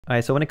All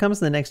right, so when it comes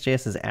to the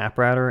Next.js's app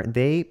router,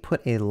 they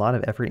put a lot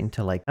of effort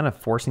into like kind of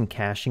forcing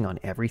caching on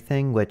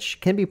everything, which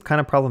can be kind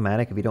of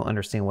problematic if you don't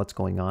understand what's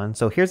going on.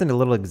 So here's a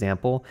little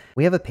example.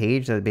 We have a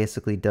page that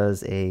basically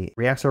does a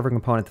React server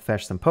component to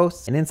fetch some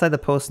posts. And inside the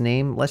post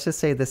name, let's just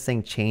say this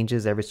thing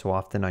changes every so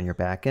often on your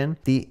backend.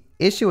 The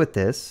issue with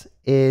this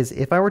is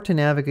if I were to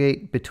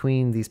navigate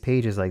between these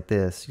pages like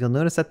this, you'll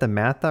notice that the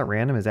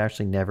math.random is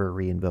actually never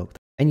reinvoked.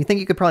 And you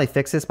think you could probably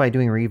fix this by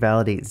doing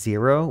revalidate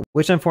 0,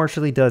 which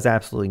unfortunately does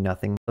absolutely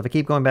nothing. So if I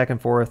keep going back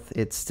and forth,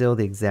 it's still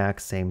the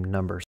exact same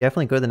numbers.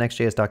 Definitely go to the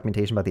Next.js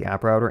documentation about the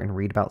app router and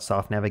read about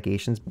soft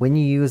navigations. When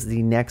you use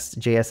the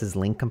Next.js's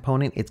link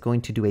component, it's going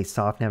to do a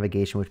soft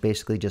navigation, which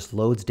basically just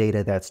loads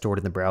data that's stored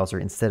in the browser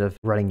instead of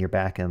running your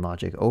backend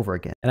logic over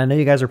again. And I know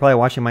you guys are probably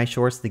watching my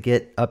shorts to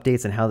get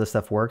updates on how this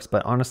stuff works,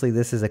 but honestly,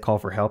 this is a call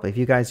for help. If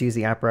you guys use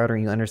the app router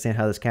and you understand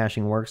how this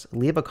caching works,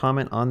 leave a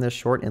comment on this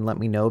short and let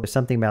me know if there's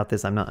something about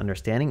this I'm not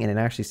understanding. And it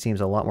actually seems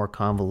a lot more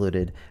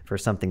convoluted for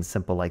something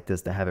simple like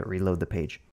this to have it reload the page.